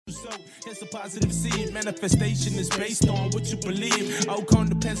result. It's a positive seed. Manifestation is based on what you believe. Outcome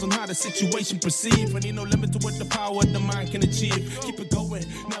depends on how the situation proceeds. When you no limit to what the power of the mind can achieve. Keep it going,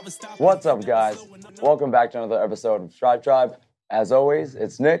 never stop. What's up, guys? Welcome back to another episode of Strive Tribe. As always,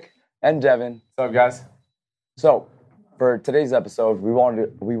 it's Nick and Devin. What's up, guys? So, for today's episode, we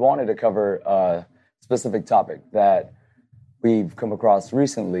wanted to cover a specific topic that we've come across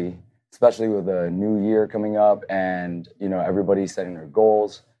recently, especially with the new year coming up and, everybody setting their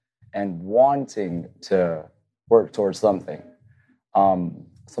goals and wanting to work towards something. Some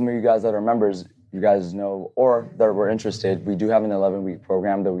of you guys that are members, you guys know, or that were interested, we do have an 11-week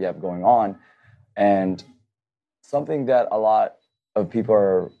program that we have going on. And something that a lot of people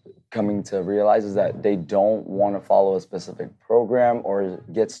are coming to realize is that they don't want to follow a specific program or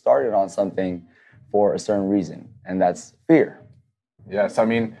get started on something for a certain reason, and that's fear. Yes, I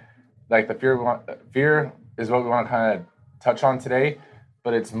mean, like the fear is what we want to kind of touch on today,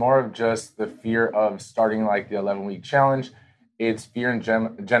 but it's more of just the fear of starting like the 11-week challenge. It's fear in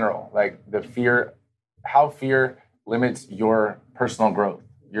general, like the fear, how fear limits your personal growth,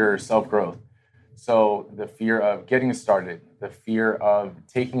 your self-growth. So the fear of getting started, the fear of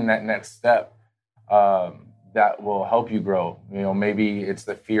taking that next step that will help you grow. Maybe it's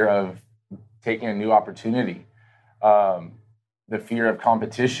the fear of taking a new opportunity, the fear of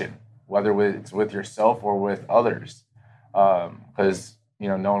competition, whether it's with yourself or with others. Because,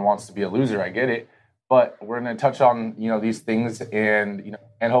 no one wants to be a loser. I get it. But we're going to touch on, these things and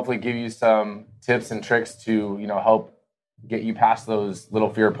hopefully give you some tips and tricks to, help get you past those little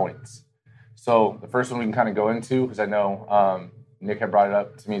fear points. So the first one we can kind of go into, because I know Nick had brought it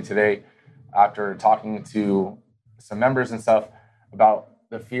up to me today after talking to some members and stuff about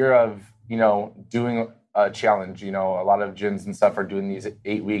the fear of, doing a challenge. A lot of gyms and stuff are doing these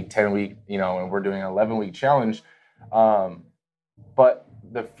 8-week, 10-week, and we're doing an 11-week challenge. But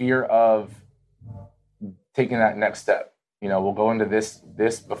the fear of taking that next step, we'll go into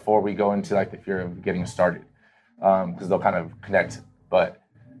this before we go into like the fear of getting started, because they'll kind of connect. But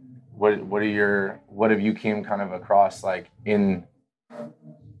what have you came kind of across like in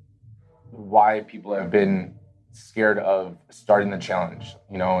why people have been scared of starting the challenge,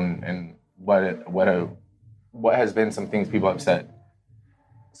 and what has been some things people have said?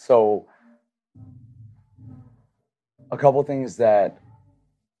 So a couple things that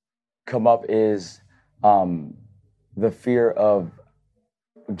come up is the fear of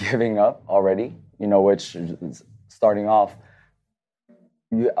giving up already, which is starting off.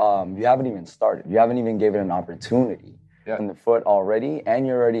 You haven't even started. You haven't even given it an opportunity in the foot already, and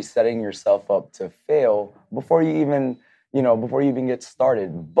you're already setting yourself up to fail before you even get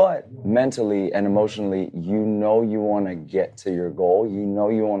started. But mentally and emotionally, you want to get to your goal. You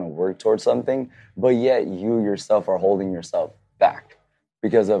want to work towards something, but yet you yourself are holding yourself back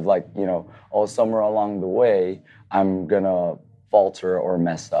because of somewhere along the way, I'm gonna falter or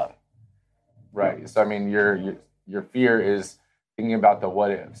mess up. Right. So I mean, your fear is thinking about the what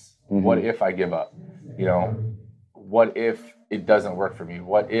ifs. Mm-hmm. What if I give up? What if it doesn't work for me?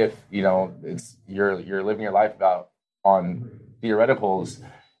 What if, it's you're living your life on theoreticals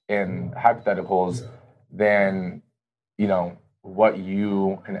and hypotheticals than, what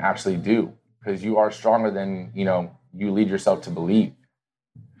you can actually do, because you are stronger than, you lead yourself to believe.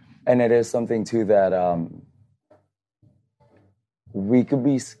 And it is something too that we could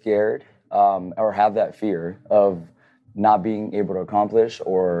be scared or have that fear of not being able to accomplish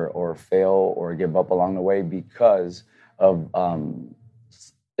or fail or give up along the way because of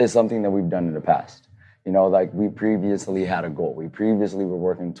it's something that we've done in the past. Like we previously had a goal. We previously were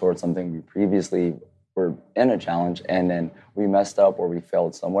working towards something. We previously were in a challenge, and then we messed up or we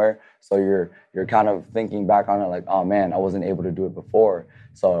failed somewhere. So you're kind of thinking back on it like, oh man, I wasn't able to do it before.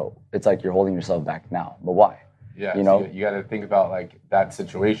 So it's like you're holding yourself back now. But why? Yeah, you got to think about like that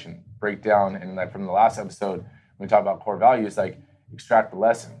situation, break down, and like from the last episode, when we talk about core values, like extract the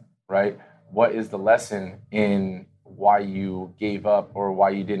lesson, right? What is the lesson in why you gave up or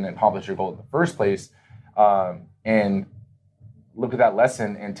why you didn't accomplish your goal in the first place? And look at that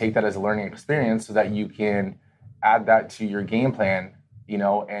lesson and take that as a learning experience so that you can add that to your game plan,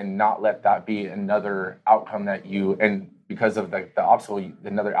 and not let that be another outcome and because of the obstacle,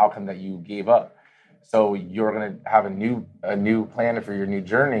 another outcome that you gave up. So you're going to have a new plan for your new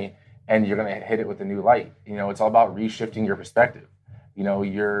journey, and you're going to hit it with a new light. It's all about reshifting your perspective.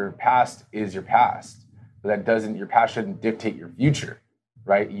 Your past is your past, but your past shouldn't dictate your future,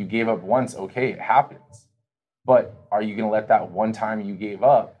 right? You gave up once, okay, it happens. But are you going to let that one time you gave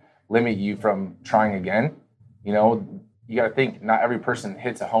up limit you from trying again? You got to think, not every person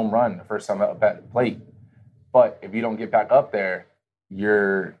hits a home run the first time up at the plate. But if you don't get back up there,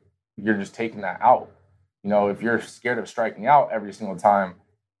 you're you're just taking that out. You know, if you're scared of striking out every single time,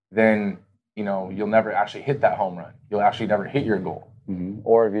 then, you know, you'll never actually hit that home run. You'll actually never hit your goal.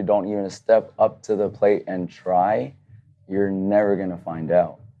 Or if you don't even step up to the plate and try, you're never going to find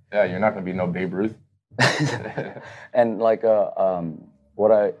out. Yeah, you're not going to be no Babe Ruth. And like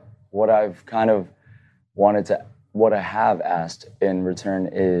what I've kind of what I have asked in return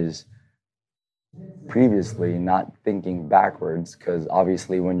is previously not thinking backwards, because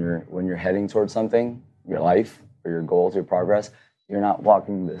obviously when you're heading towards something, your life or your goals, your progress, you're not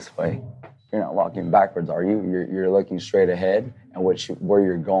walking this way. You're not walking backwards, are you? You're looking straight ahead and where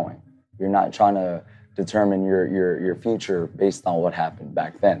you're going. You're not trying to determine your future based on what happened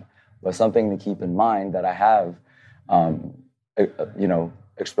back then. But something to keep in mind that I have,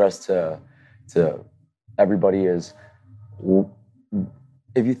 expressed to everybody is,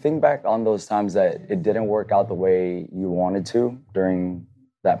 if you think back on those times that it didn't work out the way you wanted to during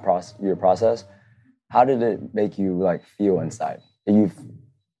that your process, how did it make you like feel inside? You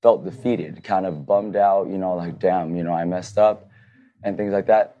felt defeated, kind of bummed out, like, damn, I messed up and things like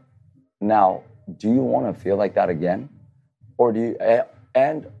that. Now, do you want to feel like that again? Or do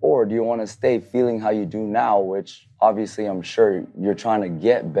you want to stay feeling how you do now, which obviously I'm sure you're trying to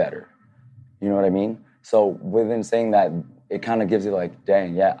get better. You know what I mean? So within saying that, it kind of gives you like,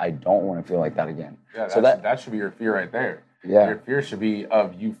 dang, yeah, I don't want to feel like that again. Yeah, so that should be your fear right there. Yeah. Your fear should be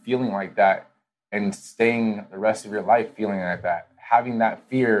of you feeling like that and staying the rest of your life feeling like that. Having that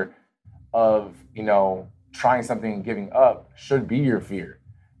fear of, trying something and giving up should be your fear.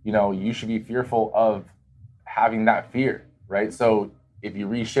 You should be fearful of having that fear, right? So if you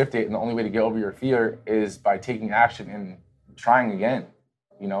reshift it, and the only way to get over your fear is by taking action and trying again.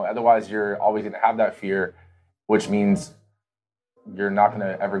 Otherwise you're always going to have that fear, which means you're not going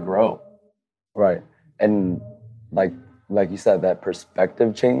to ever grow. Right. And like you said, that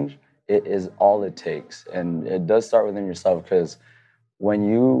perspective change, it is all it takes. And it does start within yourself, because when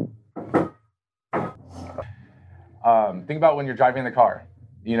you think about when you're driving the car,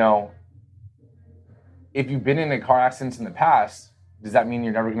 if you've been in a car accident in the past, does that mean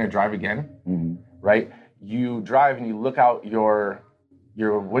you're never going to drive again? Mm-hmm. Right? You drive and you look out your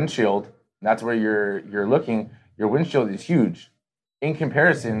windshield, and that's where you're looking. Your windshield is huge in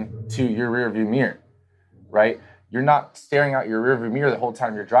comparison to your rear view mirror, right? You're not staring out your rear view mirror the whole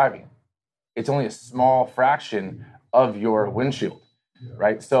time you're driving. It's only a small fraction of your windshield,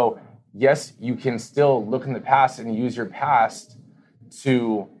 right? So yes, you can still look in the past and use your past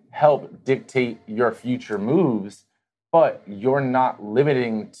to help dictate your future moves, but you're not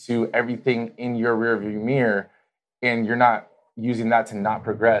limiting to everything in your rearview mirror, and you're not using that to not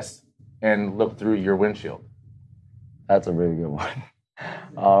progress and look through your windshield. That's a really good one.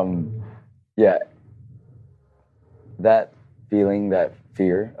 Yeah, that feeling, that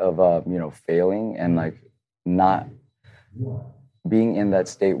fear of failing and like not being in that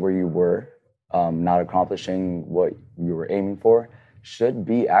state where you were, not accomplishing what you were aiming for, should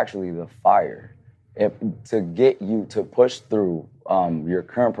be actually the fire to get you to push through your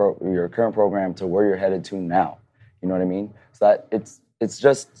current program to where you're headed to now. You know what I mean? So that it's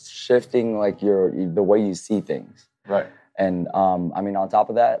just shifting like the way you see things. Right. And on top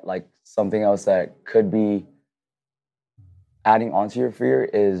of that, like something else that could be adding onto your fear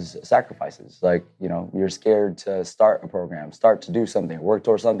is sacrifices. Like, you're scared to start a program, start to do something, work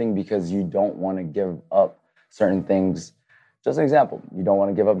towards something because you don't want to give up certain things. Just an example, you don't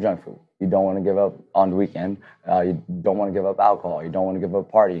want to give up junk food. You don't want to give up on the weekend. You don't want to give up alcohol. You don't want to give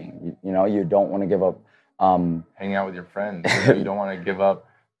up partying. You don't want to give up hanging out with your friends. You don't want to give up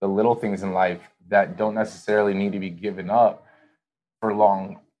the little things in life that don't necessarily need to be given up for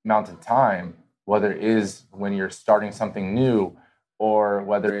long amounts of time, whether it is when you're starting something new or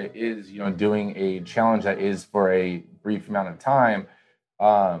whether it is, doing a challenge that is for a brief amount of time.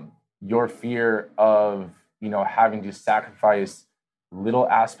 Your fear of having to sacrifice little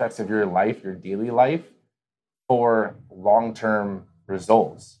aspects of your life, your daily life, for long-term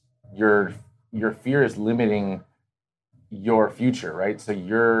results. Your fear is limiting your future, right? So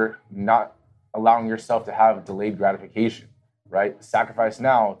you're not allowing yourself to have delayed gratification, right? Sacrifice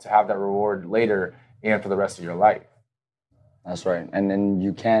now to have that reward later and for the rest of your life. That's right. And then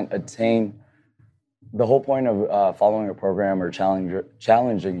you can't attain. The whole point of following a program or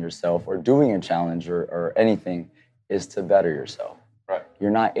challenging yourself or doing a challenge or anything is to better yourself. Right.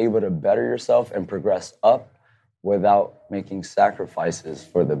 You're not able to better yourself and progress up without making sacrifices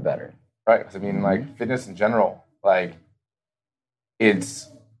for the better. Right. Like fitness in general, like it's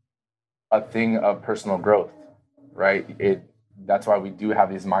a thing of personal growth, right? That's why we do have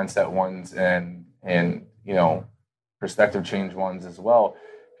these mindset ones and perspective change ones as well,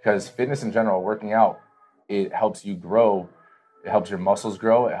 because fitness in general, working out, it helps you grow. It helps your muscles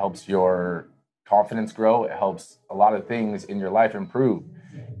grow. It helps your confidence grow. It helps a lot of things in your life improve.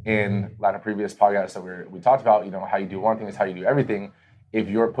 In a lot of previous podcasts that we talked about, how you do one thing is how you do everything. If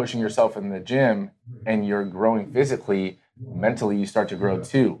you're pushing yourself in the gym and you're growing physically, mentally you start to grow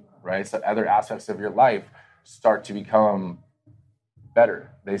too, right? So other aspects of your life start to become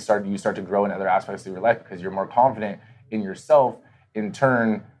better. You start to grow in other aspects of your life because you're more confident in yourself. In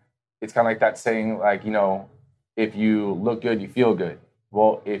turn, it's kind of like that saying, if you look good, you feel good.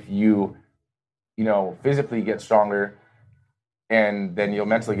 Well, if you, physically get stronger, and then you'll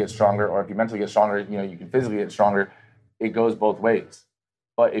mentally get stronger, or if you mentally get stronger, you can physically get stronger. It goes both ways.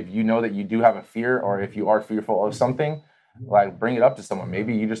 But if you know that you do have a fear, or if you are fearful of something, bring it up to someone.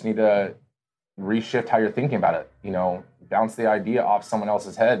 Maybe you just need to reshift how you're thinking about it. Bounce the idea off someone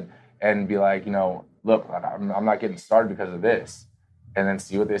else's head and be like, look, I'm not getting started because of this, and then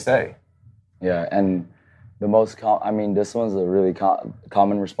see what they say. Yeah, and the most this one's a really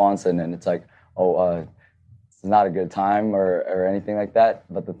common response, and it's like, it's not a good time or anything like that.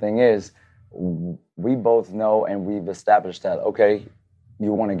 But the thing is, we both know and we've established that, okay,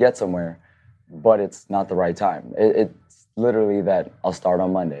 you want to get somewhere, but it's not the right time. It's literally that I'll start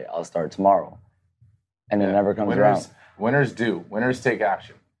on Monday, I'll start tomorrow. And it never comes around. Winners do. Winners take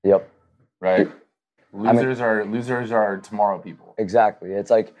action. Yep. Right? Losers are tomorrow people. Exactly.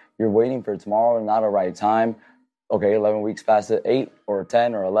 It's like you're waiting for tomorrow, not a right time. Okay, 11 weeks passes, 8 or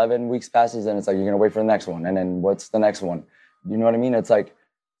 10 or 11 weeks passes, and it's like you're going to wait for the next one. And then what's the next one? You know what I mean? It's like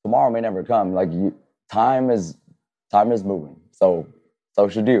tomorrow may never come. Time is moving. So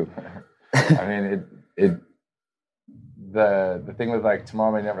should you. The thing with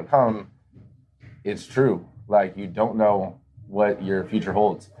tomorrow may never come, it's true. You don't know what your future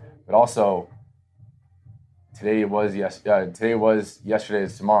holds. But also, today was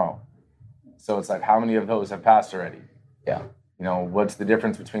yesterday's tomorrow. So it's how many of those have passed already? Yeah. What's the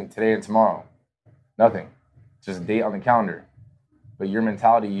difference between today and tomorrow? Nothing. It's just a date on the calendar. But your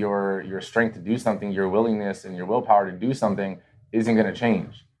mentality, your strength to do something, your willingness and your willpower to do something isn't going to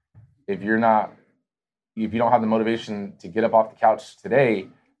change. If you don't have the motivation to get up off the couch today,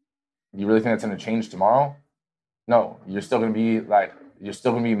 you really think that's going to change tomorrow? No, you're still going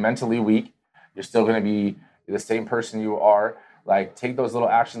to be mentally weak. You're still going to be the same person you are. Take those little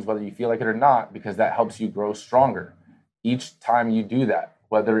actions, whether you feel like it or not, because that helps you grow stronger. Each time you do that,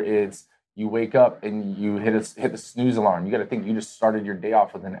 whether it's you wake up and you hit the snooze alarm, you got to think you just started your day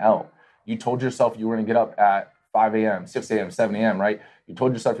off with an L. You told yourself you were going to get up at 5 a.m., 6 a.m., 7 a.m., right? You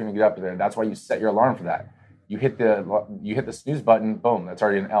told yourself you're going to get up there. That's why you set your alarm for that. You hit the snooze button, boom, that's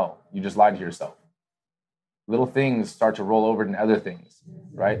already an L. You just lied to yourself. Little things start to roll over into other things,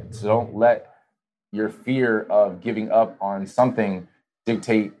 right? So don't let your fear of giving up on something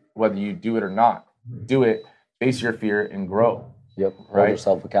dictate whether you do it or not. Do it, face your fear, and grow. Yep, hold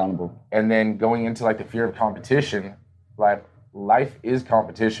yourself accountable. And then going into the fear of competition, life is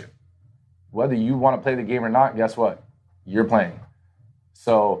competition. Whether you want to play the game or not, guess what? You're playing.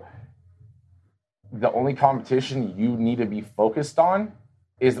 So the only competition you need to be focused on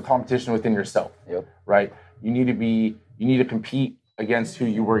is the competition within yourself. Yep. Right? You need to compete against who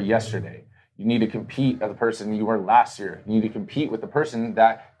you were yesterday. You need to compete as the person you were last year. You need to compete with the person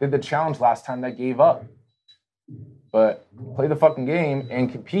that did the challenge last time that gave up. But play the fucking game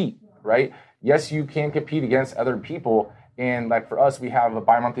and compete, right? Yes, you can compete against other people. And for us, we have a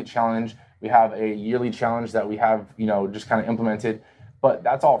bi-monthly challenge. We have a yearly challenge that we have, just kind of implemented. But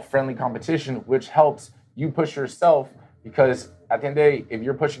that's all friendly competition, which helps you push yourself, because at the end of the day, if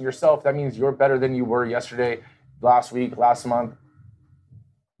you're pushing yourself, that means you're better than you were yesterday, last week, last month.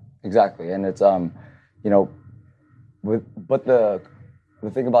 Exactly. And it's, but the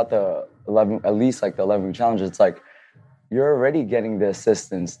thing about the 11, at least the 11-week challenge, it's you're already getting the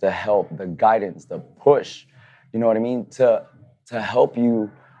assistance, the help, the guidance, the push, you know what I mean? To help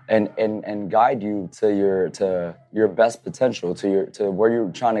you and guide you to your best potential, to where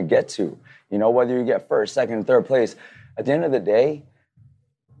you're trying to get to, whether you get first, second, and third place. At the end of the day,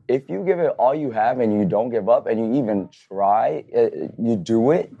 if you give it all you have and you don't give up and you even try, you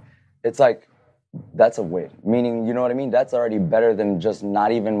do it, it's that's a win. Meaning, you know what I mean? That's already better than just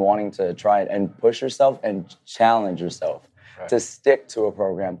not even wanting to try it and push yourself and challenge yourself to stick to a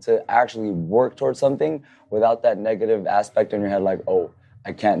program, to actually work towards something without that negative aspect in your head,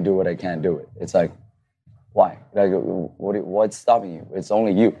 I can't do it, I can't do it. It's why? What's stopping you? It's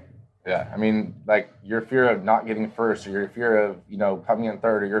only you. Yeah, your fear of not getting first, or your fear of, coming in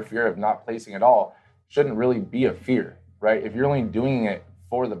third, or your fear of not placing at all shouldn't really be a fear, right? If you're only doing it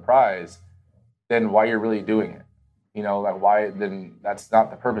for the prize, then why you're really doing it, You know, like why? Then that's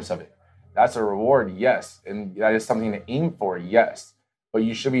not the purpose of it. That's a reward, yes, and that is something to aim for, yes. But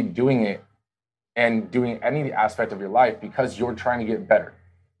you should be doing it and doing any aspect of your life because you're trying to get better,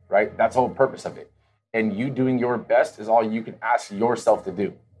 right? That's the whole purpose of it. And you doing your best is all you can ask yourself to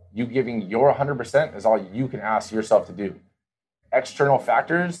do. You giving your 100% is all you can ask yourself to do. External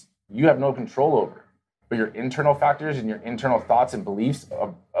factors, you have no control over. But your internal factors and your internal thoughts and beliefs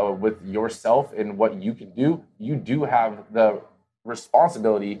with yourself and what you can do, you do have the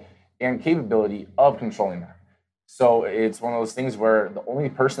responsibility and capability of controlling that. So it's one of those things where the only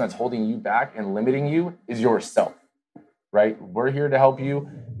person that's holding you back and limiting you is yourself, right? We're here to help you,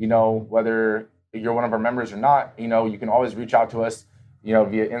 you know, whether you're one of our members or not, you know, you can always reach out to us, you know,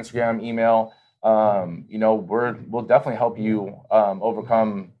 via Instagram, email. You know, we'll definitely help you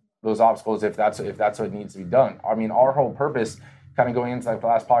overcome those obstacles if that's what needs to be done. I mean, our whole purpose, kind of going into like the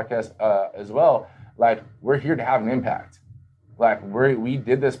last podcast as well, like we're here to have an impact. Like we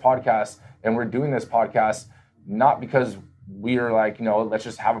did this podcast and we're doing this podcast not because we are like, you know, let's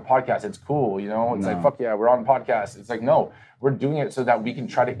just have a podcast. It's cool, you know. It's like, fuck yeah, we're on a podcast. It's like, no, we're doing it so that we can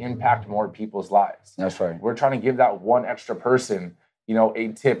try to impact more people's lives. That's right. We're trying to give that one extra person, you know, a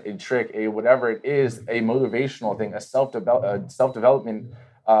tip, a trick, a whatever it is, a motivational thing, a self-development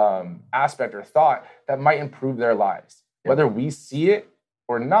aspect or thought that might improve their lives. Yep. Whether we see it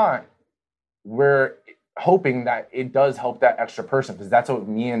or not, we're hoping that it does help that extra person, because that's what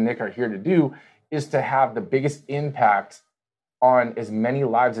me and Nick are here to do, is to have the biggest impact on as many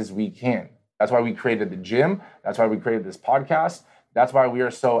lives as we can. That's why we created the gym. That's why we created this podcast. That's why we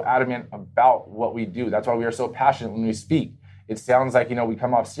are so adamant about what we do. That's why we are so passionate when we speak. It sounds like, you know, we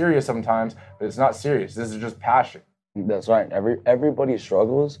come off serious sometimes, but it's not serious. This is just passion. That's right. Everybody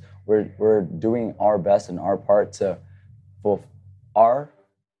struggles. We're doing our best and our part to fulfill our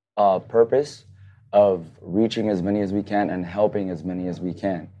purpose of reaching as many as we can and helping as many as we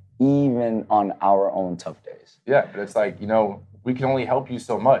can, even on our own tough days. Yeah, but it's like, you know, we can only help you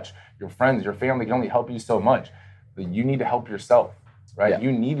so much. Your friends, your family can only help you so much. But you need to help yourself, right? Yeah.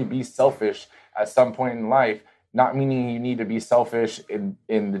 You need to be selfish at some point in life, not meaning you need to be selfish in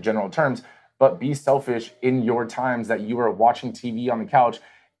the general terms, but be selfish in your times that you are watching TV on the couch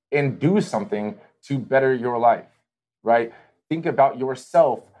and do something to better your life, right? Think about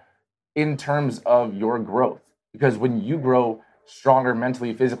yourself in terms of your growth, because when you grow stronger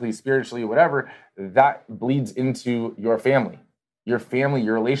mentally, physically, spiritually, whatever, that bleeds into your family. Your family,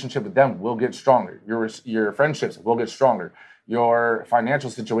 your relationship with them will get stronger. Your friendships will get stronger. Your financial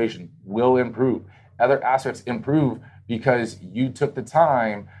situation will improve. Other aspects improve because you took the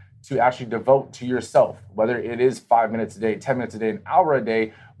time to actually devote to yourself, whether it is 5 minutes a day, 10 minutes a day, an hour a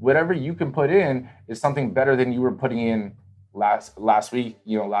day, whatever you can put in is something better than you were putting in last week,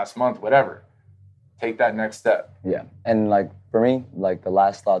 you know, last month, whatever. Take that next step. Yeah. And like for me, like the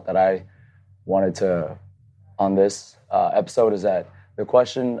last thought that I wanted to on this episode is that the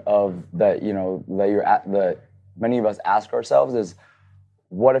question of that, you know, that many of us ask ourselves is,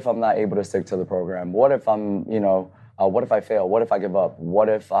 what if I'm not able to stick to the program? What if I'm, you know, what if I fail? What if I give up? What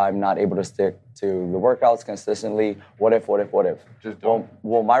if I'm not able to stick to the workouts consistently? What if? Just don't.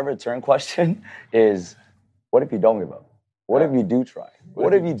 Well, my return question is, what if you don't give up? What if you do try?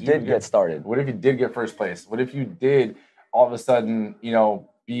 What if you did get started? What if you did get first place? What if you did all of a sudden, you know,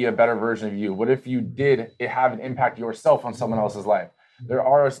 be a better version of you? What if you did have an impact yourself on someone else's life? There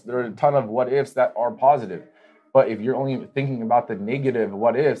are a ton of what ifs that are positive. But if you're only thinking about the negative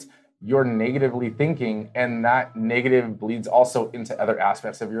what ifs, you're negatively thinking, and that negative bleeds also into other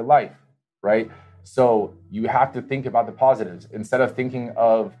aspects of your life, right? So you have to think about the positives. Instead of thinking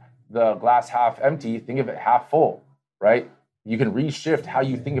of the glass half empty, think of it half full, right? You can reshift how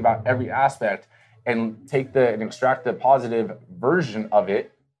you think about every aspect and extract the positive version of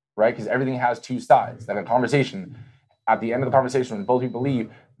it, right? Because everything has two sides. Like a conversation, at the end of the conversation, when both people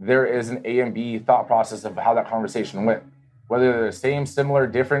leave, there is an A and B thought process of how that conversation went. Whether they're the same, similar,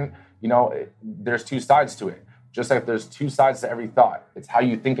 different, you know, there's two sides to it. Just like there's two sides to every thought. It's how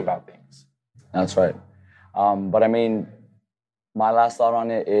you think about things. That's right. But I mean, my last thought on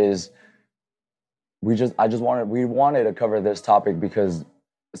it is we wanted to cover this topic because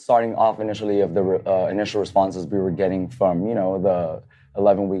starting off initially of the initial responses we were getting from, you know, the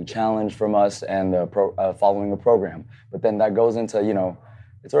 11-week challenge from us and the following the program. But then that goes into, you know,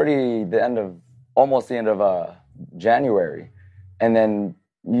 it's already almost the end of January. And then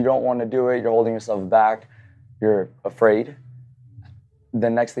you don't want to do it. You're holding yourself back. You're afraid. The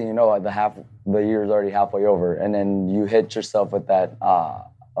next thing you know, the year is already halfway over. And then you hit yourself with that,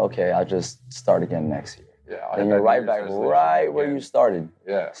 okay, I'll just start again next year. Yeah, and you're right back where you started.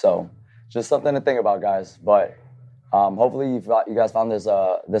 Yeah. So just something to think about, guys. But Hopefully you guys found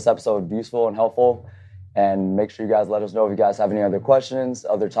this episode useful and helpful. And make sure you guys let us know if you guys have any other questions,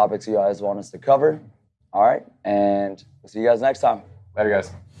 other topics you guys want us to cover. All right, and we'll see you guys next time. Later,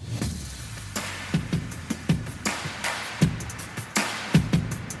 guys.